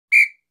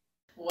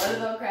What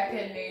is up,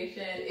 Crackhead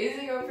Nation? It's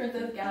your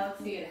Princess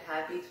Galaxy and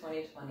happy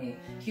 2020. Can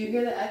you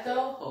hear the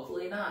echo?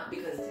 Hopefully not,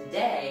 because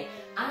today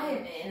I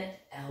am in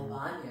El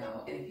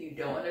Baño. And if you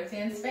don't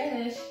understand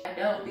Spanish, I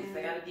don't because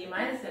I got a D- in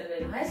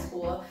it in high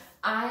school.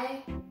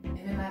 I am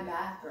in my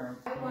bathroom.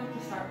 I wanted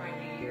to start my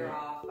new year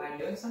off by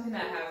doing something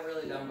that I haven't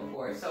really done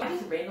before. So I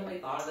just randomly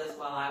thought of this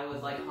while I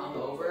was like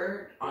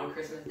hungover on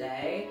Christmas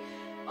Day.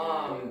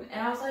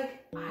 And I was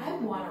like, I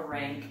want to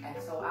rank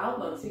EXO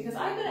albums because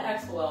I've been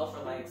at EXO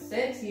for like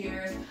 6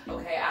 years.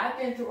 Okay, I've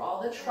been through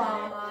all the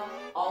trauma,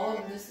 all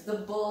of this, the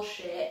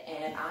bullshit,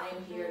 and I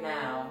am here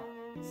now,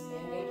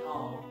 standing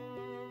tall,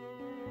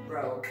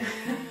 broke.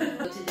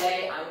 So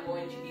today I'm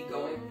going to be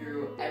going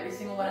through every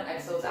single one of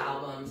EXO's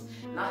albums,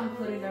 not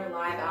including their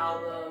live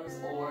albums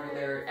or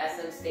their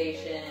SM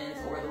stations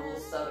or the little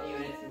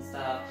subunits and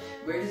stuff.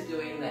 We're just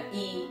doing the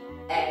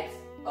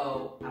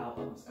EXO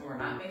albums, and we're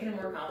not making it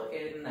more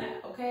complicated than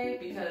that, okay?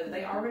 Because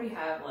they already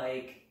have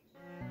like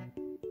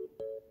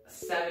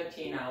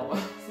 17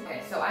 albums.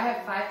 Okay, so I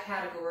have 5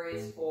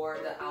 categories for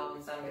the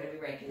albums that I'm going to be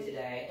ranking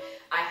today.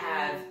 I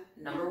have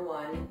number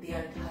 1, The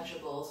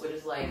Untouchables, which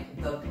is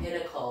like the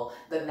pinnacle,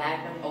 the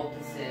magnum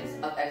opuses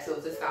of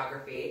EXO's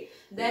discography.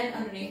 Then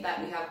underneath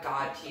that we have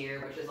God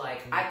Tier, which is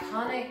like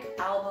iconic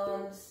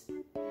albums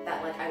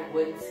that like I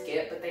wouldn't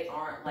skip, but they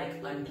aren't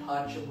like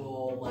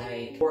untouchable,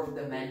 like fourth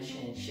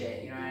dimension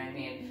shit, you know what I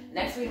mean?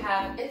 Next we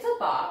have It's a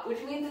Bop,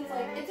 which means it's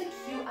like, it's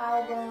a cute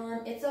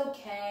album, it's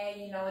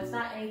okay, you know, it's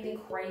not anything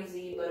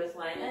crazy, but it's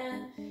like,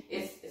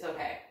 it's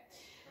okay.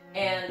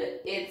 And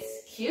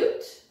It's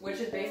Cute, which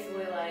is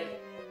basically like,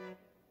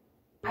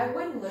 I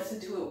wouldn't listen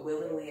to it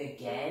willingly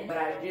again, but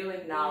I do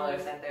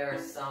acknowledge that there are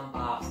some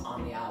bops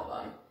on the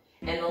album.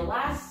 And the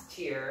last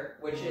tier,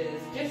 which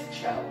is just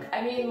Choke.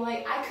 I mean,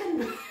 like, I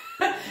couldn't...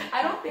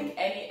 I don't think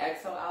any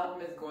EXO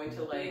album is going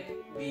to like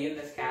be in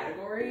this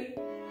category.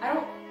 I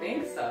don't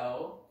think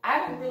so. I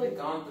haven't really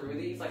gone through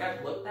these. Like,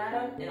 I've looked at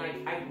them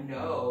and I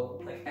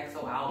know like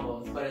EXO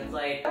albums, but it's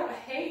like, I don't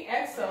hate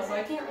EXO, so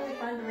I can't really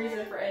find a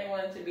reason for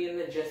anyone to be in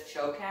the just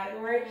Choke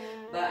category.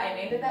 But I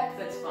named it that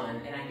because it's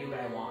fun and I do what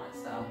I want.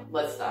 So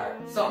let's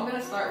start. So I'm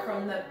gonna start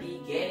from the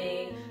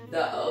beginning,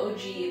 the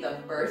OG, the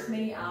first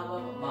mini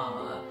album,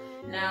 Mama.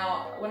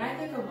 Now, when I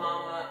think of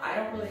Mama, I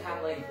don't really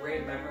have like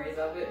great memories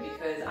of it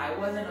because I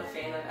wasn't a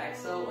fan of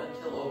EXO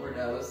until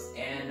Overdose.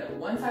 And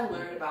once I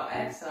learned about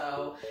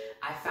EXO,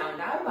 I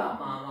found out about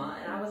Mama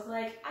and I was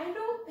like, I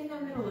don't think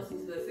I'm gonna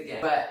listen to this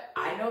again. But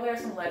I know there's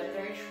some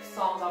legendary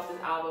songs off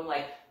this album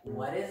like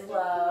What Is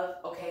Love?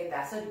 Okay,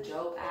 that's a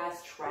dope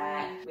ass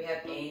track. We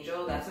have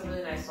Angel, that's a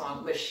really nice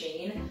song.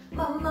 Machine,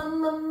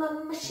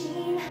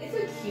 Machine. It's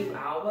a cute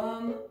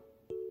album,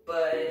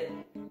 but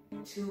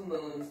 2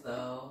 Moons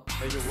though.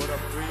 Hey yo, what up,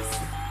 Breeze?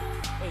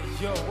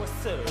 Hey yo,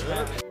 what's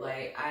up?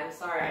 Like, I'm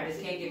sorry, I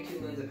just can't give 2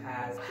 Moons a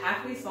pass.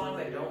 Half these songs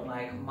I don't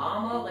like.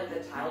 Mama, like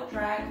the title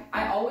track,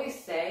 I always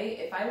say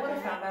if I would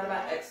have found out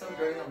about EXO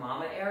during the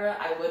Mama era,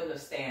 I wouldn't have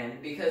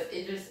stanned because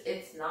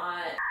it's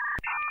not.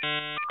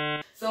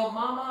 So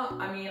Mama,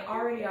 I mean,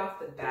 already off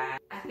the bat,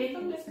 I think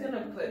I'm just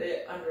gonna put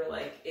it under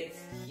like, it's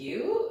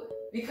cute.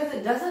 Because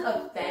it doesn't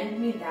offend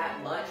me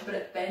that much, but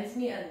it offends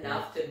me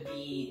enough to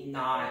be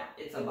not,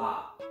 it's a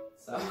bop.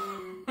 So,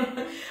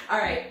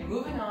 alright,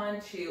 moving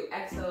on to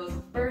EXO's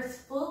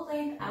first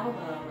full-length album,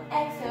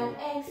 EXO.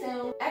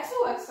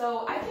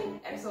 I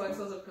think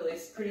EXO is a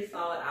pretty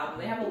solid album.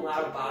 They have a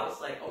lot of bops,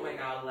 like, oh my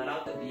god, Let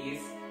Out the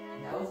Beast.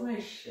 That was my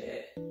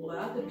shit. Let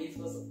Out the Beast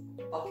was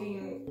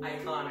fucking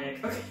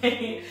iconic,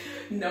 okay?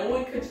 No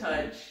one could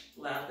touch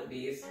Let Out the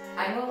Beast.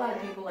 I know a lot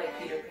of people like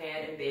Peter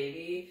Pan and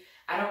Baby.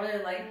 I don't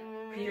really like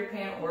Peter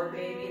Pan or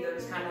Baby. They're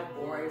just kind of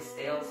boring,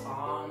 stale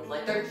songs.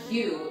 Like, they're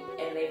cute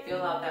and they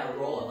fill out that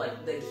role of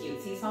like the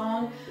cutesy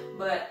song,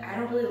 but I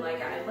don't really like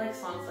it. I like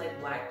songs like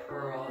Black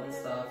Pearl and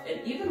stuff,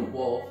 and even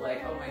Wolf.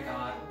 Like, oh my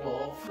god,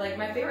 Wolf. Like,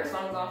 my favorite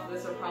songs off of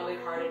this are probably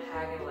Heart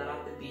Attack and Let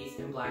Out the Beast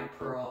and Black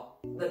Pearl.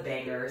 The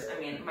bangers. I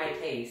mean, my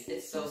taste,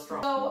 it's so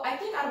strong. So I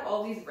think out of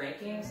all these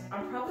rankings,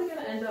 I'm probably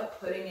gonna end up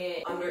putting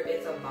it under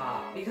It's a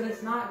Bop because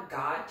it's not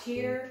God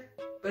tier,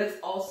 but it's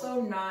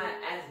also not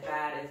as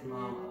bad as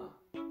Mama.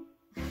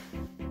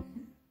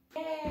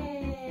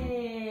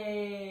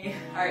 Yay!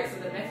 Alright, so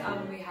the next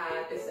album we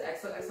have is the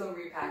XOXO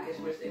repackaged,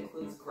 which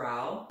includes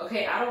Growl.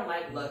 Okay, I don't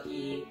like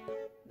Lucky.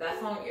 That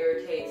song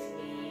irritates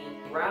me.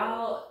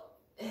 Growl,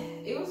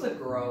 it was a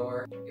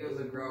grower. It was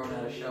a grower,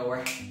 not a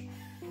shower.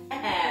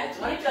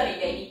 2020,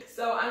 baby.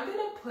 So I'm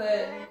gonna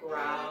put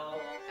Growl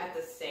at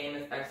the same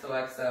as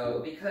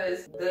XOXO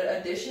because the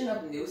addition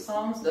of new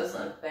songs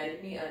doesn't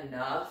offend me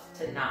enough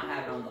to not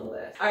have it on the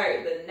list.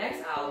 Alright, the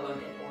next album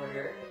in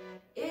order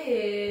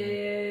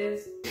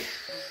is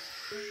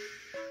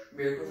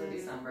Miracles of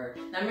December.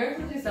 Now,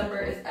 Miracles of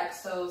December is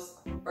EXO's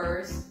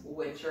first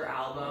winter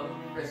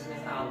album,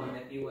 Christmas album,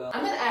 if you will.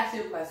 I'm gonna ask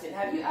you a question.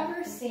 Have you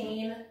ever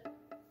seen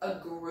a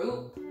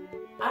group,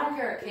 I don't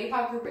care, a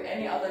K-pop group or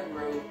any other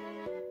group,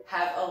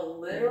 have a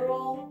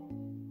literal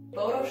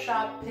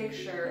Photoshop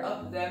picture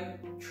of them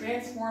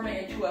transforming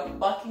into a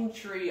fucking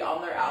tree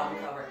on their album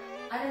cover?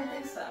 I don't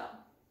think so.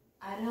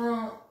 I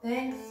don't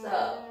think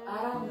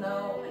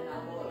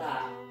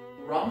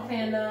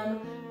fandom,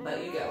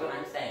 but you get what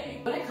I'm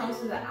saying. When it comes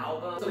to the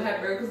album, so we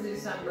have Miracles of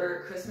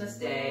December, Christmas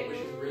Day, which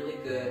is really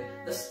good.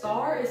 The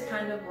Star is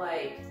kind of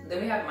like,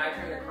 then we have My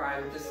Turn to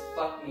Cry, which just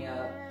fucked me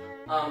up.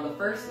 The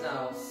First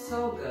Snow,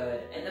 so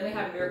good. And then we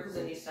have Miracles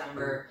in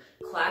December,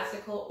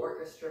 classical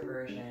orchestra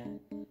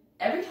version.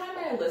 Every time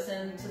I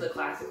listen to the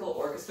classical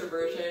orchestra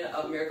version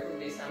of Miracles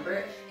in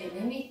December, it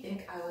made me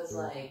think I was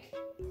like,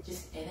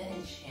 just in an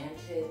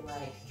enchanted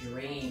like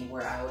dream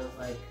where I was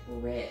like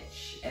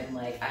rich and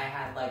like I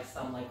had like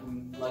some like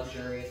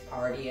luxurious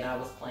party and I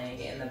was playing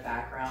it in the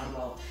background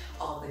while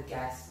all the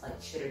guests like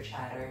chitter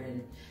chattered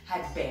and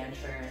had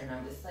banter, and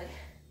I'm just like,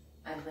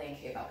 I'm playing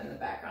K-pop in the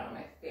background of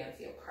my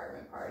fancy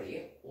apartment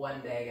party.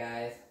 One day,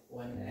 guys,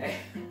 one day.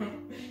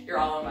 You're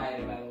all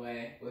invited, by the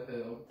way.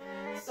 Woohoo.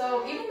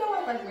 So even though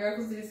I like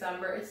Miracles in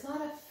December, it's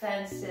not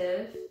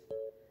offensive.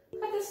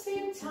 At the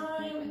same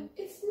time,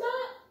 it's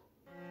not.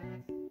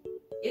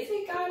 Is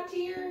it God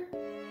tier?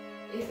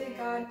 Is it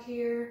God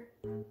tier?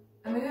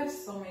 I mean, we have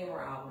so many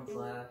more albums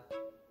left.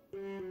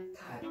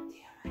 God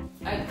damn it.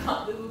 I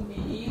thought this would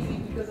be easy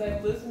because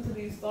I've listened to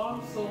these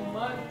songs so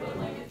much, but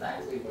like it's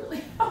actually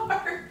really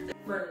hard.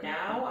 For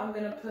now, I'm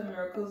gonna put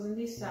Miracles in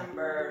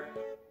December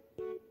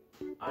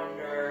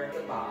under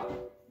the Bob.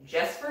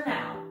 Just for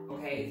now,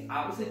 okay? It's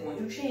obviously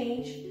going to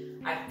change,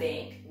 I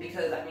think,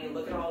 because I mean,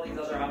 look at all these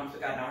other albums we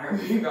got down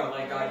here. We got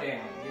like,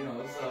 goddamn, you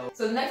know,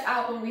 So the next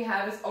album we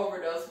have is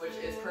Overdose, which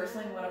is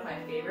personally one of my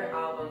favorite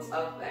albums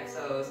of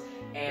EXO's,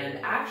 and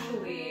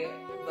actually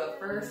the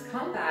first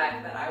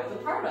comeback that I was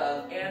a part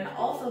of, and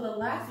also the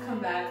last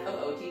comeback of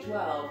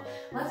OT12.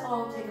 Let's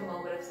all take a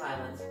moment of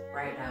silence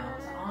right now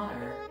to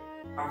honor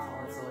our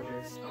fallen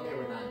soldiers. Okay,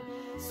 we're done.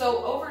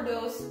 So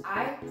Overdose,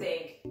 I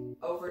think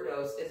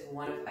Overdose is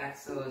one of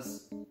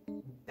EXO's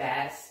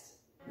best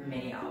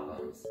mini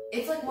albums.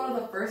 It's like one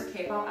of the first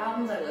K-pop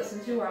albums I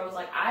listened to where I was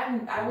like,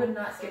 I would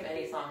not skip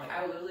any song. Like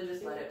I would literally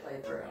just let it play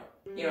through.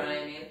 You know what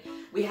I mean?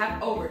 We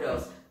have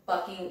Overdose,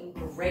 fucking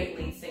great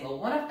lead single,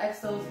 one of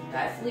EXO's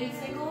best lead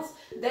singles.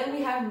 Then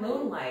we have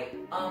Moonlight,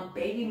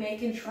 baby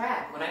making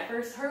track. When I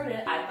first heard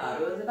it, I thought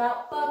it was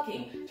about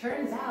fucking.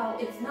 Turns out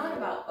it's not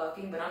about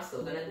fucking, but I'm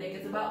still gonna think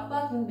it's about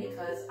fucking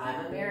because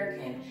I'm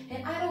American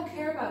and I don't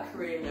care about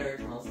Korean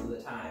lyrics most of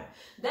the time.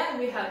 Then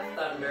we have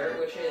Thunder,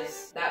 which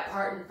is that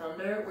part in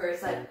Thunder where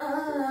it's like,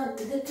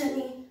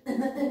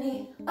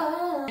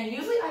 and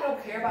usually I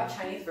don't care about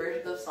Chinese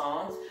versions of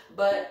songs,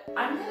 but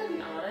I'm gonna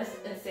be honest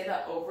and say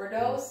that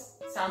Overdose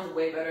sounds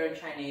way better in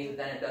Chinese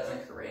than it does in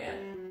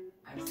Korean.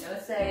 I'm just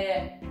gonna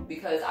say it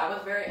because I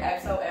was very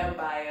XOM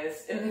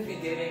biased in the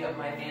beginning of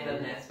my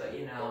fandomness, but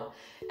you know,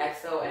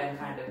 XOM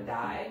kind of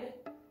died.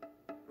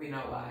 We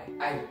know why.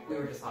 We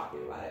were just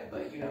talking about it,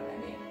 but you know what I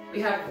mean.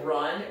 We have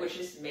Run, which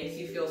just makes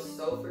you feel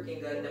so freaking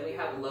good. And then we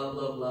have Love,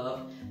 Love,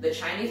 Love. The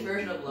Chinese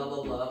version of Love,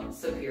 Love, Love,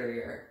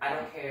 superior. I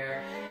don't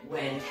care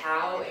when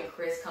Tao and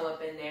Chris come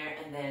up in there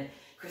and then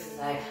Chris is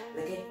like,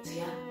 look into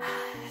your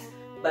eyes.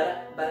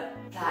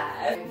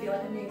 I feel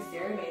like I'm being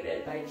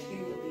serenaded by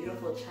two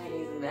beautiful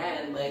Chinese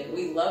men. Like,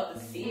 we love to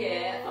see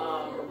it.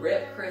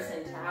 Rip Chris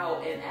and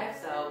Tao in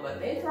EXO, but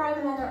they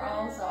thriving on their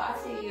own, so I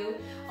see you.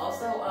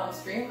 Also,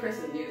 stream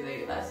Chris's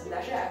music. That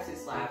shit actually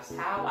slaps.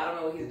 Tao, I don't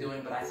know what he's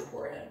doing, but I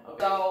support him. Okay.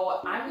 So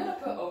I'm gonna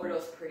put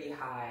Overdose pretty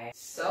high.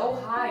 So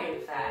high,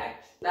 in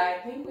fact, that I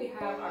think we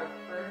have our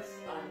first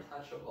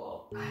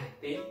untouchable. I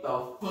think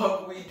the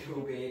fuck we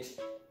do, bitch.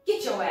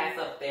 Get your ass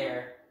up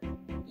there.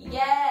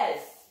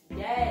 Yes!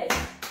 Yes!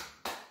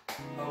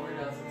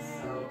 Overdose is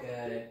so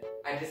good.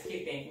 I just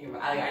keep thinking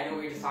about it. I know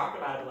we just talked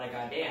about it, but like,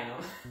 goddamn.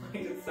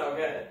 Like, it's so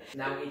good.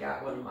 Now we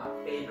got one of my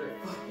favorite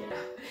fucking...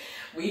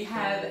 We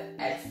have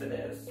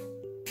Exodus.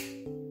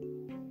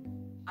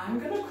 I'm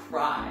gonna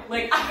cry.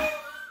 Like, I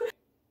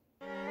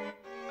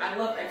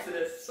love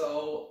Exodus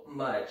so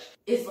much.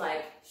 It's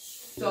like,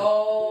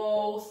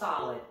 so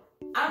solid.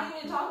 I don't even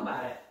need to talk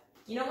about it.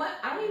 You know what?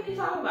 I don't even need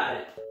to talk about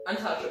it.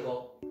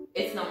 Untouchable.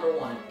 It's number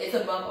one. It's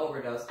above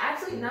Overdose.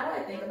 Actually, now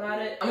that I think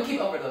about it, I'm gonna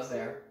keep Overdose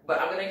there. But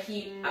I'm gonna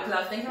keep, because I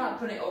was thinking about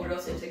putting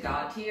Overdose into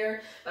God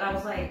tier, but I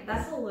was like,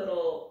 that's a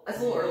little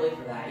early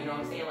for that. You know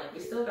what I'm saying? Like,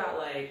 we still got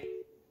like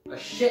a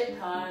shit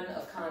ton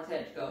of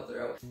content to go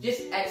through.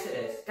 Just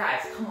Exodus.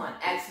 Guys, come on.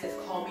 Exodus,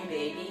 Call Me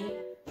Baby.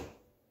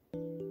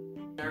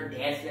 They're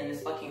dancing in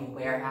this fucking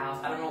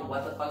warehouse. I don't know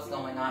what the fuck's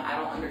going on. I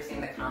don't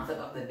understand the concept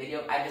of the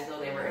video. I just know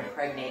they were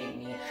impregnating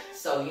me.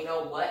 So, you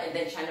know what? And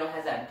then Chino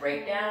has that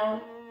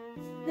breakdown.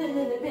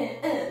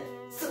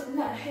 So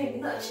not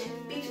hanging on shit,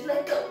 bitch,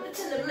 let go,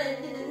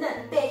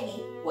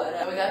 baby.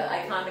 Whatever. We got the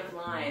iconic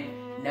line,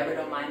 never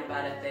don't mind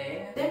about a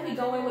thing. Then we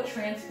go in with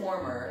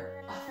Transformer,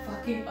 a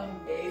fucking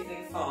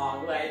amazing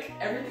song. Like,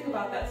 everything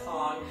about that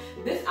song.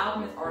 This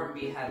album is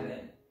R&B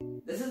heaven.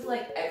 This is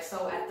like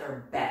EXO at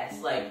their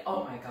best. Like,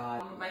 oh my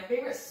god. My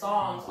favorite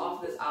songs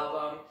off this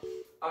album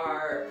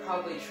are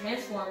probably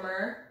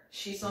Transformer,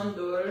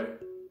 Shisondur,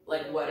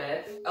 like What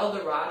If, El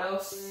Dorado,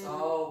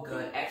 so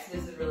good.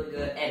 Exodus is really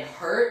good. And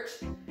Hurt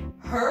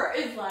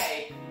is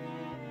like,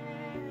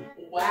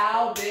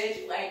 wow,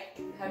 bitch.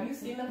 Like, have you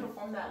seen them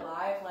perform that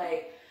live?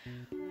 Like,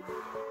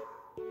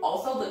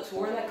 Also, the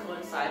tour that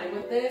coincided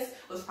with this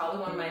was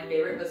probably one of my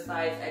favorite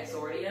besides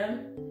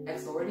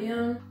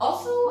Exordium.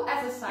 Also,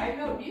 as a side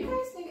note, do you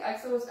guys think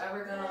EXO is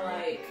ever gonna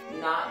like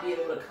not be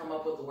able to come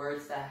up with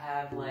words that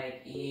have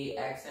like E,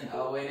 X, and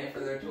O in it for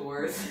their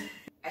tours?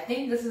 I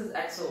think this is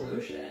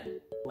Exolution.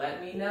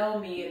 Let me know,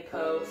 me in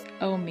post.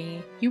 Oh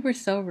me, you were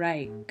so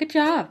right. Good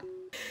job.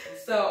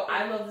 So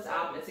I love this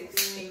album.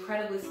 It's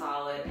incredibly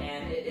solid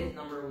and it is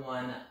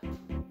 #1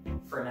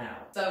 for now.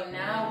 So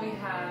now we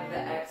have the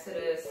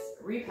Exodus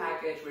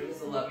repackage, which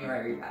is the Love Me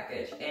Right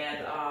repackage.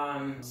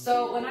 And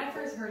so when I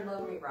first heard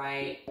Love Me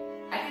Right,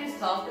 I can just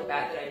tell off the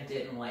bat that I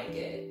didn't like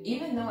it.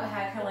 Even though it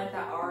had kind of like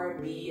that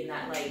R&B and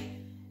that like,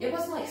 it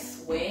wasn't like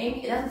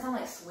swing. It doesn't sound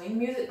like swing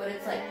music, but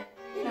it's like,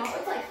 you know,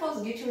 it's like supposed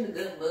to get you in a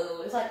good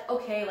mood. It's like,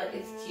 okay, like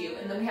it's cute.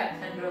 And then we have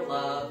Tender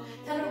Love.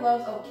 Tender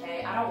Love's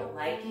okay. I don't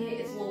like it.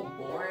 It's a little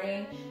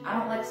boring. I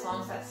don't like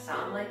songs that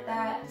sound like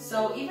that.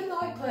 So even though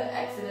I put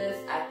Exodus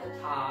at the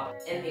top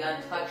in the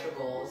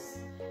Untouchables,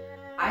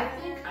 I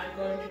think I'm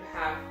going to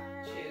have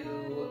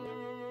to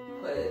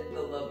put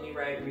the Love Me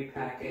Right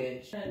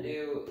repackage. I'm gonna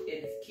do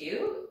It's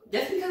Cute,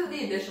 just because of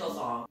the additional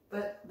song.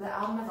 But the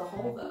album as a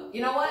whole though.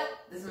 You know what?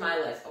 This is my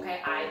list,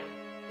 okay?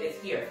 It's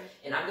here.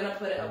 And I'm gonna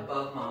put it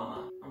above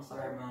Mama. I'm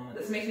sorry, Mama.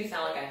 This makes me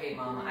sound like I hate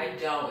Mama. I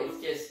don't.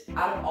 It's just,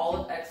 out of all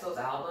of EXO's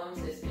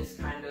albums, it's just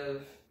kind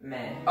of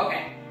meh.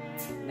 Okay,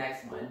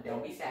 next one.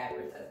 Don't be sad,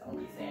 princess. Don't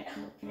be sad.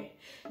 Okay.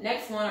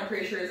 Next one, I'm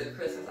pretty sure is a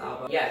Christmas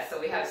album. Yes,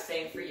 so we have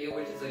Sing For You,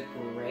 which is a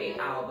great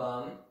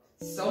album.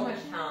 So much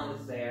talent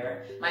is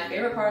there. My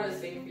favorite part of the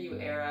Sing For You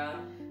era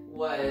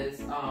was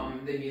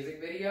the music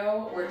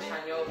video where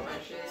Chanyeol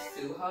punches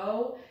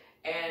Suho,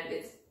 and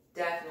it's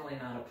definitely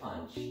not a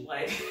punch.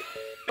 Like,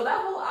 so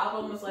that whole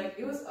album was like,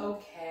 it was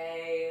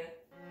okay.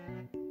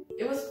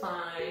 It was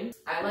fine.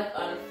 I like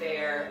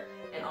Unfair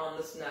and On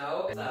the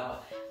Snow. So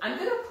I'm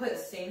gonna put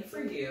Sing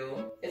For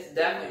You. It's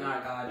definitely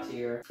not God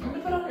tier. I'm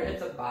gonna put under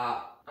It's a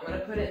Bop. I'm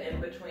gonna put it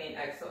in between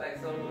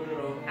XOXO and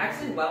Ururong.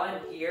 Actually, while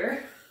I'm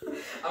here,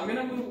 I'm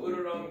gonna move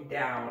Ururong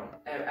down.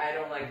 I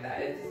don't like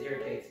that. It just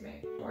irritates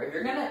me. Or if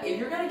you're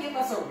gonna give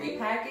us a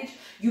repackage,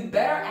 you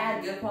better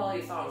add good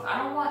quality songs. I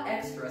don't want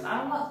extras. I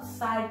don't want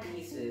side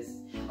pieces.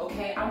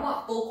 Okay? I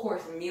want full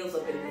course meals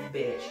up in this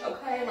bitch.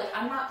 Okay? Like,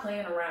 I'm not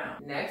playing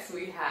around. Next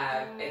we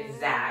have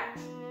Exact.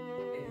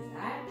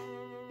 Exact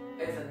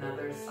is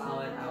another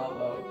solid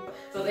album.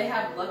 So they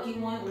have Lucky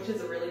One, which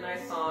is a really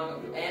nice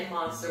song, and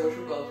Monster, which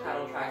were both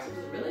title tracks, which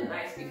is really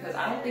nice because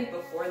I don't think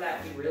before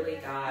that we really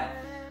got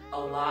a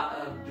lot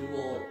of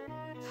dual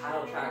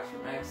title tracks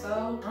from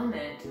EXO.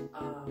 Comment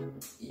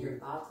your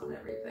thoughts on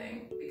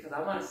everything because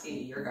I want to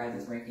see your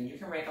guys' ranking. You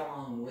can rank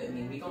along with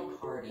me. We gonna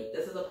party.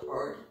 This is a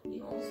party.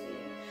 You know what I'm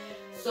saying?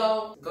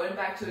 So going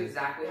back to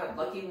Exact, we have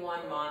Lucky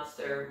One,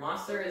 Monster.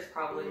 Monster is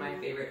probably my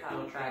favorite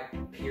title track,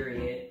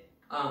 period.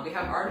 We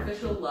have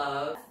Artificial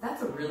Love.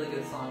 That's a really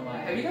good song live.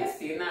 Have you guys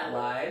seen that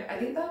live? I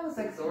think that was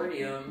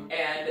Exordium.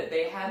 And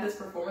they had this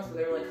performance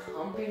where they were like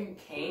humping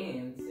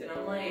canes. And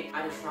I'm like,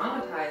 I'm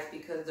traumatized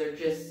because they're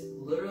just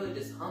literally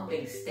just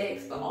humping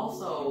sticks. But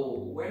also,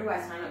 where do I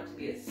sign up to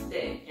be a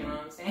stick? You know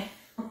what I'm saying?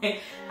 Like,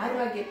 how do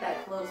I get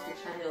that close to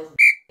Chanyeol's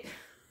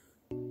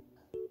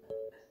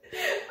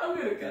I'm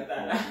gonna cut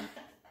that out.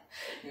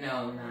 No,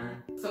 I'm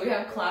not. So we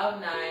have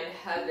Cloud9,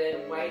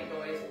 Heaven, White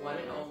Noise, One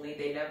and Only,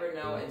 They Never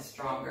Know, and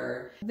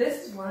Stronger.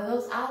 This is one of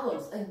those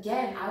albums.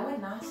 Again, I would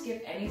not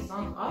skip any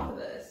song off of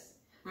this.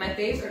 My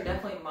faves are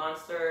definitely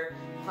Monster,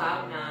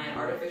 Cloud9,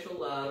 Artificial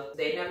Love,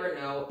 They Never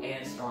Know,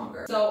 and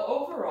Stronger. So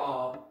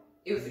overall,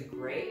 it was a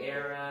great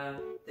era.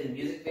 The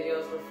music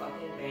videos were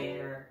fucking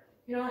banger.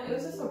 You know, it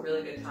was just a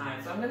really good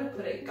time. So I'm gonna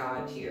put it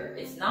God tier.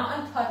 It's not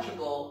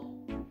untouchable,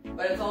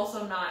 but it's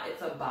also not,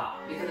 it's a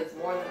bop, because it's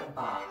more than a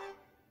bop.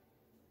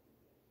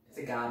 It's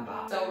a God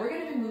bop. So we're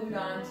gonna be moving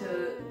on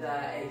to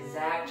the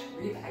Exact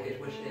repackage,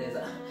 which is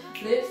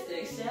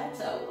Lipstick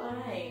Chateau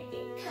Wine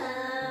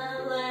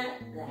Color.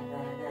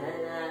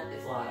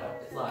 It's Lotto.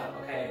 It's Lotto.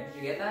 Okay, did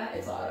you get that?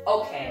 It's Lotto.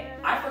 Okay,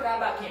 I forgot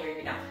about Can't Bring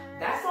Me Down.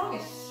 That song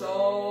is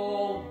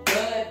so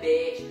good,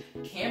 bitch.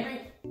 Can't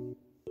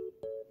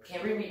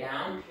Bring Me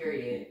Down.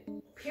 Period.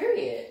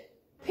 Period.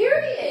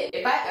 Period.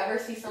 If I ever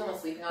see someone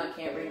sleeping on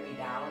Can't Bring Me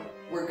Down,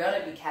 you're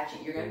gonna be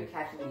catching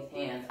these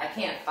hands. I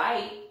can't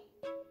fight,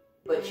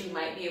 but you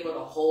might be able to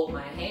hold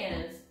my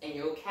hands and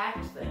you'll catch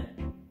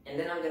them. And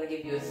then I'm gonna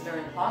give you a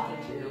stern talking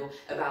to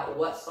about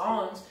what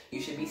songs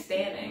you should be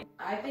standing.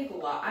 I think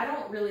I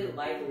don't really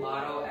like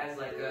Lotto as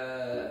like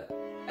a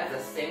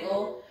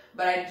single,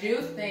 but I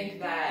do think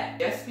that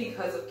just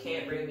because of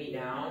Can't Bring Me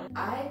Down,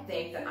 I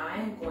think that I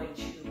am going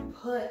to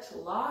put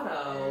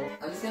Lotto,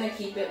 I'm just gonna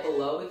keep it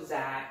below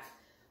Exact,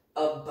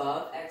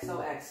 above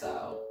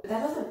XOXO.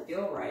 That doesn't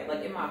feel right,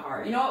 like in my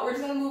heart. You know what, we're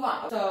just gonna move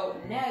on. So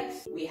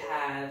next we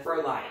have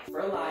For Life.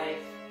 For Life,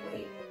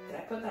 wait, did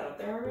I put that up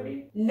there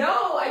already?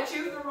 No, I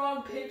choose the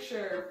wrong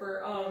picture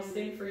for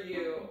Sing For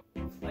You.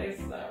 Place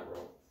that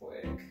real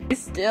quick. I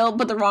still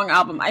put the wrong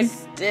album. All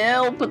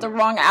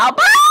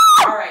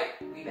right,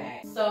 we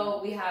back.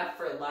 So we have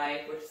For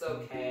Life, which is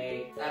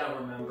okay. I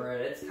don't remember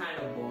it. It's kind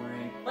of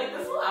boring. Like,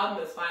 this whole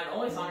album is fine. The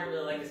only song I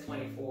really like is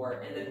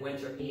 24, and then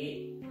Winter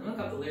Heat. And look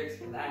up the lyrics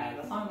for that.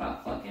 That song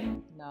about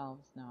fucking? No,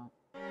 it's not.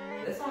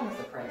 This song is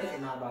depressed. This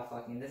is not about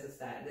fucking. This is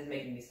sad. This is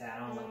making me sad.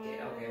 I don't like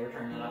it. Okay, we're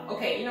turning it off.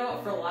 Okay, you know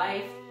what? For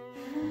Life,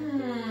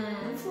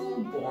 it's a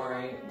little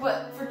boring.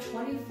 But for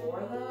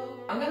 24 though,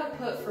 I'm gonna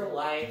put For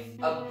Life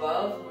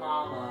above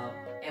Mama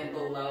and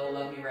below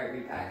Love Me Right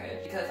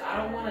Repackaged, because I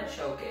don't want to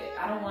choke it.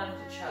 I don't want it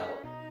to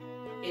choke.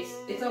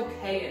 It's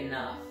okay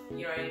enough.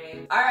 You know what I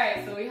mean? All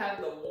right, so we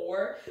have The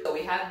War. So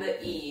we have The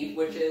Eve,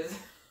 which is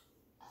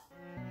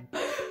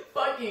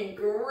fucking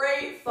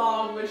great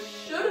song, which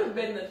should have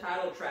been the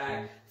title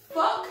track.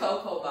 Fuck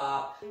Coco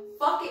Bop.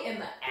 Fuck it in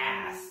the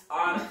ass,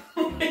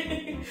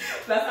 honestly.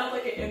 That sounds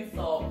like an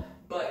insult,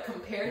 but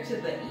compared to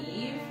The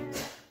Eve,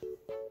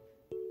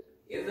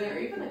 is there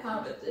even a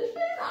competition?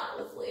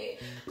 Honestly,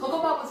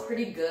 Coco Bop was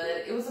pretty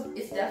good.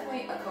 It's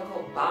definitely a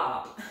Coco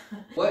Bop.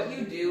 What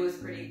You Do is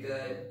pretty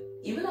good.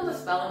 Even though the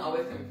spelling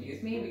always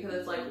confused me because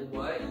it's like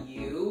what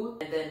you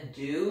and then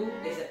do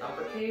is an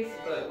uppercase,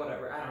 but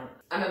whatever.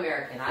 I'm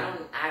American. I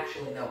don't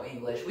actually know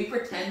English. We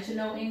pretend to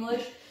know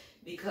English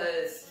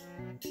because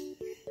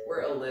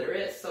we're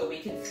illiterate, so we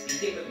can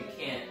speak it, but we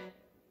can't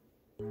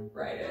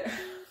write it.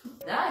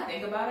 Now I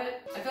think about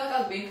it, I feel like I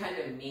was being kind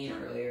of mean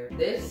earlier.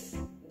 This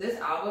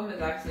album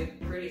is actually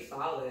pretty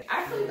solid.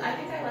 Actually, I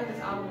think I like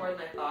this album more than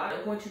I thought.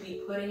 I'm going to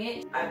be putting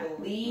it, I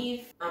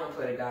believe, I'm gonna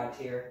put a God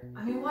tier.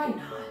 I mean, why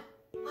not?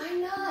 Why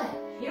not?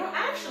 You know,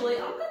 actually,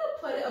 I'm gonna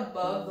put it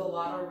above the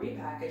Lotto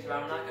repackage, but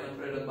I'm not gonna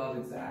put it above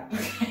Exact.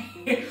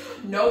 Okay?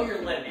 Know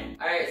your limit.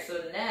 All right,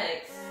 so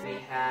next we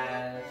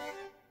have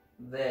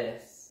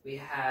this. We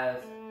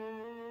have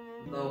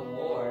The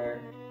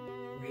War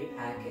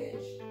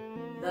repackaged.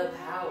 The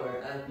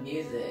Power of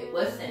Music.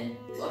 Listen,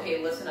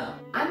 okay, listen up.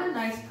 I'm a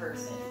nice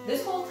person.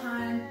 This whole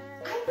time,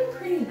 I've been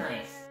pretty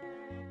nice.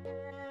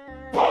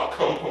 Fuck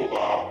Coco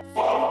Bop.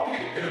 Fuck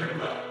it in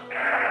the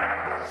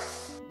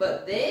ass.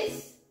 But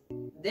this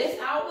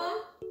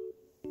album,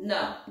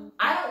 no.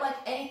 I don't like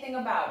anything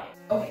about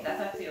it. Okay,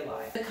 that's actually a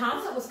lie. The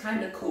concept was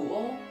kind of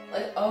cool.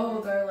 Like,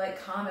 oh, they're like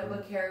comic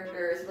book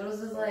characters, but it was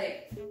just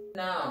like,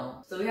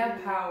 no. So we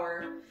have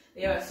Power.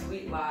 We have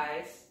Sweet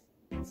Lies.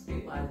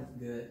 Sweet Lies is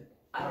good.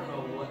 I don't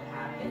know what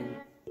happened,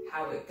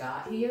 how it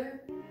got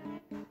here,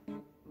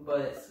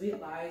 but Sweet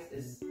Lies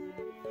is...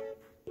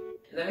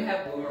 And then we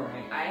have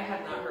Boomerang. I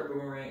have not heard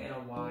Boomerang in a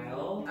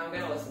while. I'm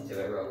gonna listen to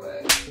it real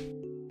quick.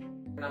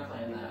 I'm not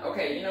playing that.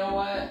 Okay, you know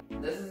what?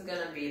 This is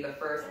gonna be the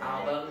first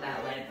album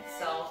that lands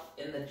itself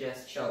in the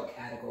just choke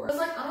category. It's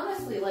like,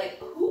 honestly, like,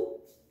 who?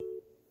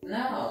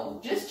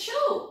 No, just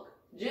choke.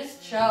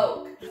 Just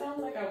choke. It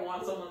sounds like I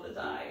want someone to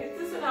die. Is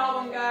this an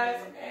album,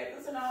 guys? Okay, is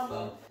this an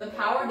album? The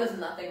Power does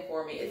nothing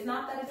for me. It's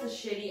not that it's a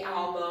shitty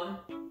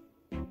album,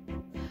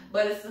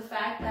 but it's the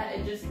fact that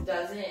it just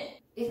doesn't,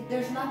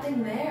 there's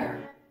nothing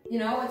there. You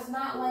know, it's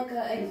not like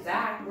a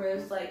Exact where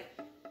it's like,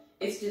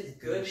 it's just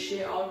good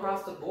shit all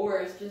across the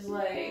board. It's just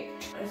like,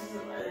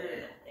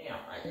 you know,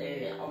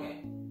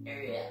 okay.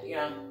 You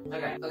know,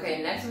 okay.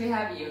 Okay, next we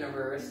have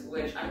Universe,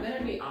 which I'm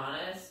gonna be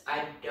honest,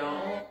 I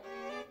don't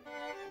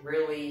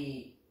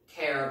really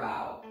care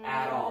about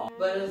at all.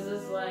 But it's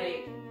just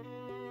like,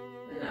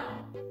 no.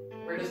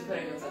 We're just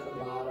putting this at the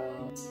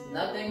bottom.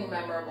 Nothing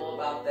memorable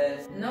about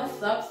this. No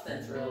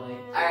substance, really.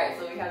 Alright,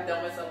 so we have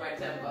Don't Mess Up My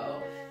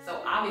Tempo.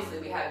 So obviously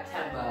we have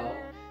Tempo.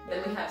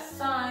 Then we have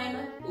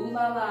Sign, Ooh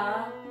La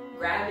La,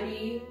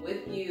 Gravity,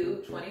 With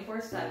You,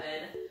 24/7,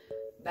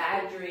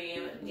 Bad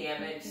Dream,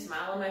 Damage,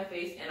 Smile on My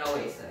Face, and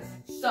Oasis.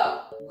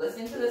 So,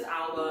 listening to this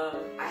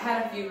album, I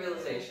had a few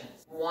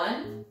realizations.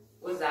 One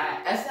was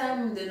that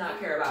SM did not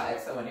care about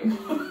EXO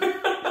anymore.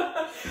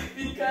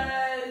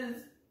 Because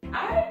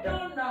I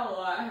don't know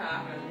what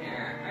happened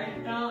here. I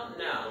don't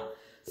know.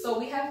 So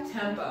we have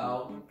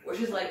Tempo, which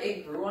is like,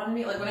 it grew on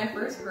me. Like when I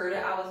first heard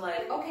it, I was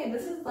like, okay,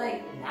 this is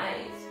like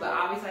nice. But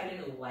obviously I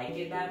didn't like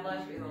it that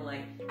much because I'm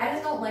like, I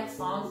just don't like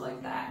songs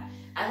like that.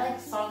 I like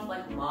songs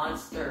like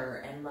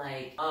Monster and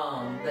like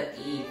The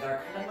Eve that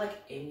are kind of like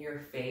in your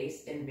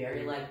face and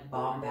very like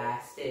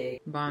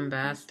bombastic.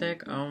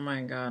 Bombastic? Oh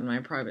my god, my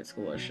private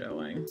school is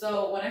showing.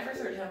 So when I first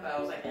heard Tempo, I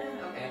was like,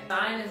 okay.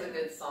 Sign is a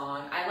good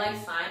song. I like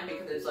Sign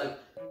because it's like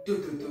do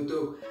do do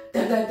do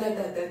da da da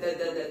da da da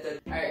da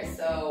da. Alright,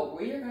 so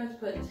we are going to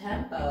put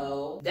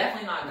Tempo.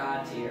 Definitely not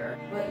God tier.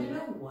 But you know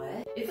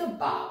what? It's a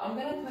bop. I'm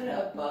gonna put it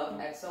above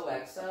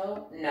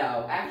XOXO.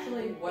 No,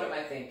 actually, what am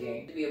I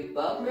thinking? To be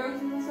above Rose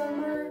in the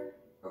Summer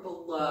or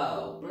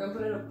below? We're gonna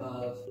put it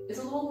above. It's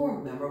a little more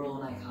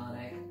memorable and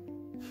iconic.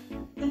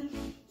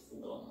 Just a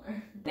little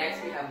more.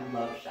 Next we have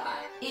Love Shot.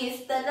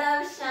 It's the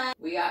Love Shot.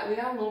 We got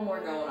a little more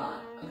going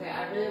on. Okay,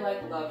 I really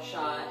like Love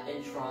Shot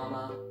and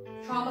Trauma.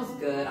 Trauma's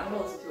good. I'm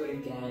gonna listen to it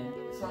again.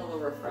 Just want a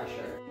little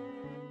refresher.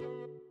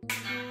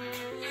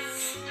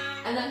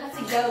 And then let's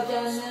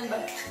go,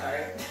 but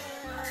sorry.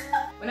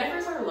 When I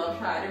first heard Love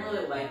Shot, I didn't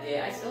really like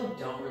it. I still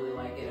don't really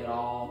like it at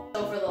all.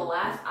 So for the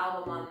last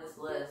album on this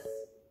list,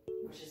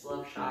 which is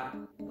Love Shot,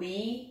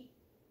 we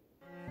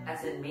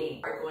as in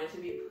me, are going to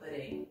be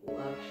putting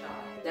Love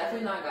Shot.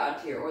 Definitely not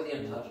God Tier or the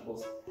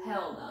Untouchables.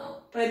 Hell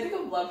no. But I think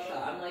of Love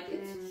Shot, I'm like,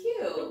 it's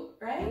cute,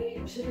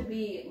 right? Should it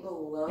be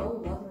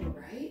below Love Me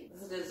Right?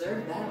 Does it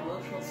deserve that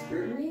emotional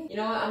scrutiny? You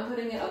know what? I'm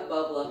putting it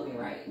above Love Me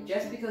Right.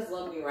 Just because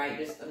Love Me Right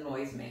just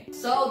annoys me.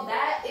 So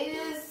that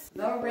is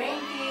the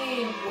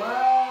ranking.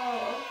 Whoa,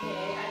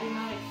 okay. I did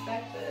not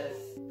expect this.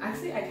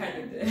 Actually, I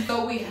kind of did.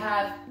 So we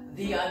have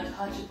the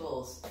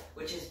Untouchables,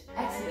 which is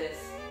Exodus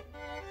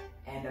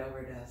and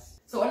Overdose.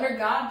 So under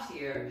God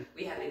Tier,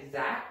 we have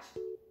Exact,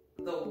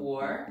 The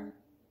War,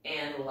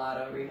 and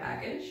Lotto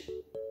Repackaged.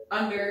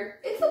 Under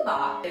It's a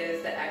Bop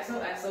is the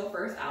XOXO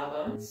first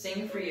album,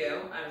 Sing For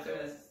You. I'm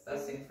assuming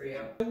that's Sing For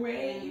You. The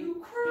Way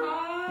You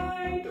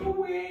Cry, The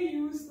Way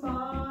You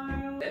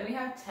Smile. Then we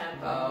have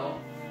Tempo.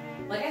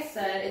 Like I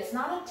said, it's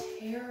not a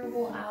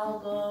terrible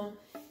album.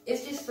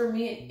 It's just, for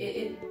me,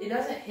 it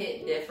doesn't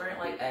hit different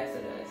like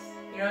Exodus.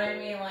 You know what I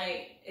mean?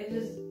 Like,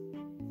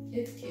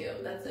 it's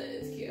cute. That's it,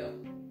 it's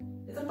cute.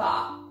 It's a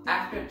bop.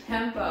 After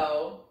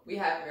Tempo, we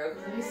have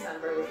Miracles in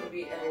December, which would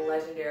be a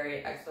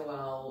legendary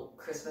XOL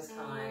Christmas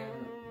time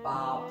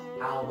bop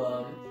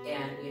album.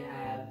 And we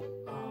have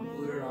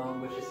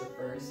Budorong, which is the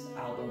first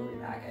album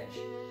repackage.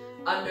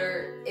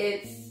 Under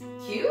It's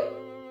Cute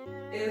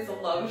is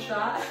Love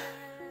Shot.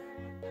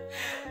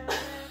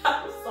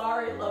 I'm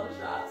sorry, Love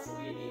Shot,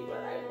 sweetie, but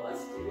I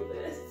must do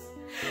this.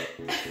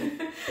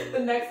 The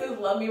next is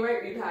Love Me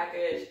Right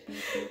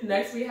repackaged.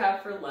 Next we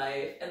have For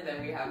Life, and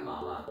then we have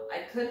Mama. I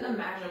couldn't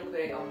imagine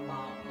putting a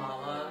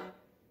Mama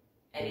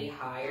any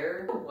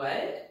higher.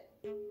 What?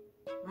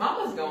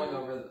 Mama's going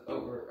over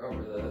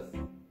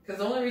this. Because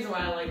the only reason why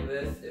I like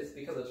this is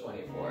because of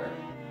 24.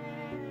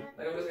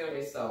 Like, I'm just gonna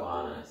be so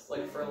honest.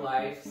 Like, For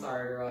Life,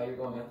 sorry girl, you're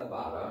going at the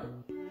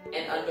bottom.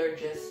 And under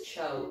Just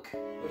Choke,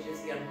 which is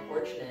the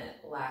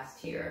unfortunate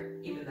last tier,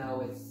 even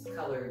though it's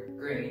colored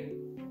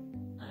green.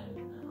 I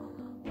don't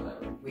know,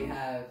 whatever. We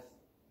have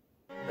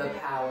The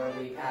Power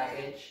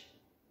repackage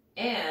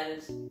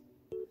and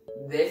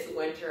this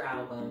winter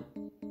album,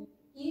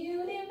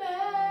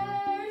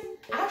 Universe.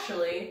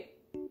 Actually,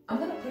 I'm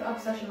gonna put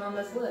Obsession on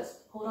this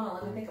list. Hold on,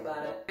 let me think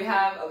about it. We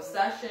have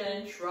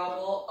Obsession,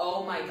 Trouble,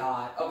 oh my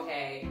god,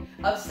 okay.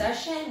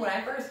 Obsession, when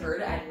I first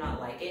heard it, I did not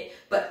like it,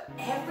 but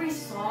every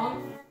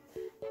song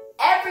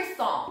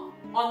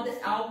on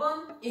this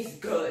album is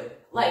good.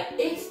 Like,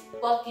 it's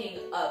fucking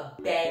a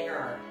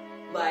banger.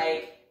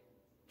 Like,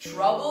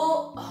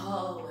 Trouble,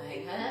 oh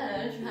my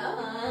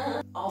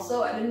gosh.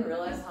 Also, I didn't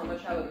realize how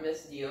much I would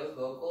miss Dio's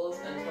vocals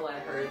until I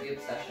heard the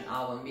Obsession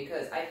album,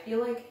 because I feel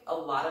like a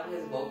lot of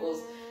his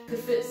vocals could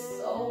fit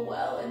so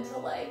well into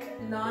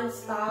like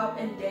Non-Stop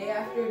and Day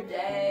After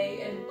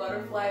Day and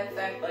Butterfly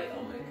Effect. Like,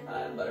 oh my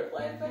god,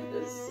 Butterfly Effect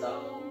is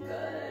so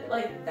good.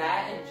 Like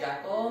that and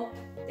Jekyll,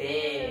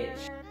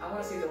 bitch. I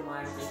want to see them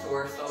live this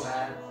tour so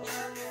bad.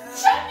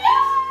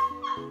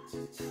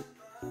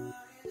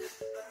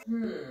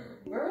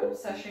 Where would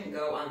Obsession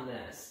go on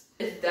this?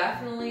 It's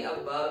definitely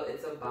above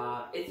It's a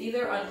Bop. It's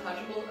either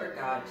Untouchables or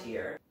God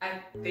Tier. I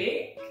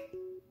think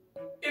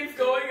it's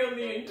going on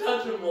the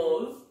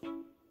Untouchables.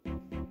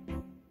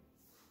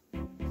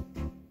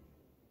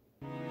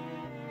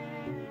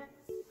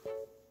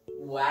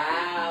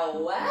 Wow,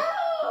 wow!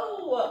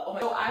 Oh,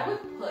 so I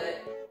would put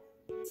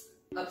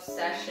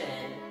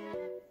Obsession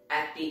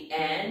at the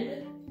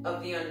end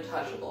of the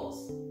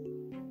Untouchables.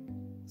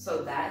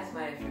 So that is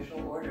my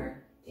official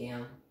order.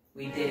 Damn,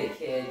 we did it,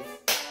 kids.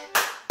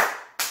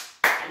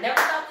 I never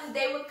thought this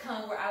day would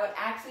come where I would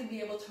actually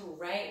be able to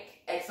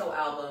rank EXO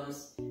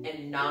albums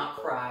and not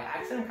cry.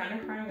 Actually, I'm kind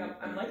of crying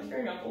up. I'm like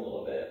tearing up a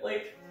little bit.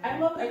 Like, I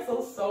love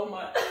EXO so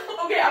much.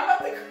 Okay, I'm about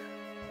to cry.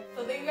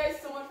 So thank you guys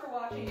so much for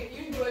watching. If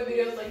you enjoy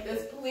videos like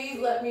this, please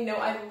let me know.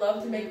 I'd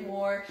love to make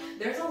more.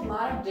 There's a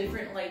lot of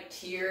different like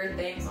tier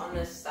things on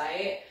this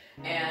site,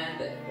 and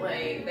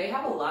like they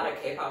have a lot of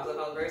K-pop stuff.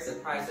 I was very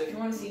surprised. So if you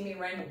want to see me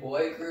rank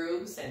boy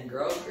groups and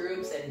girl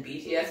groups and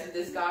BTS's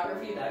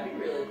discography, that'd be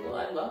really cool.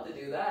 I'd love to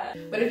do that.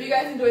 But if you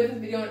guys enjoyed this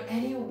video in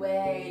any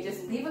way,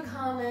 just leave a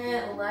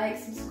comment, like,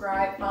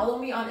 subscribe, follow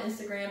me on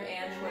Instagram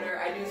and Twitter.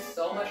 I do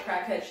so much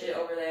crackhead shit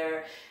over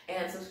there.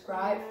 And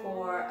subscribe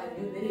for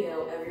a new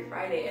video every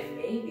Friday and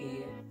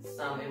maybe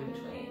some in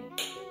between.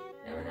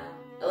 Never know.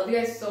 I love you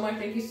guys so much.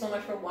 Thank you so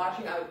much for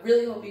watching. I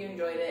really hope you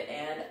enjoyed it,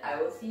 and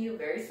I will see you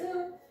very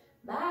soon.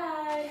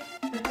 Bye!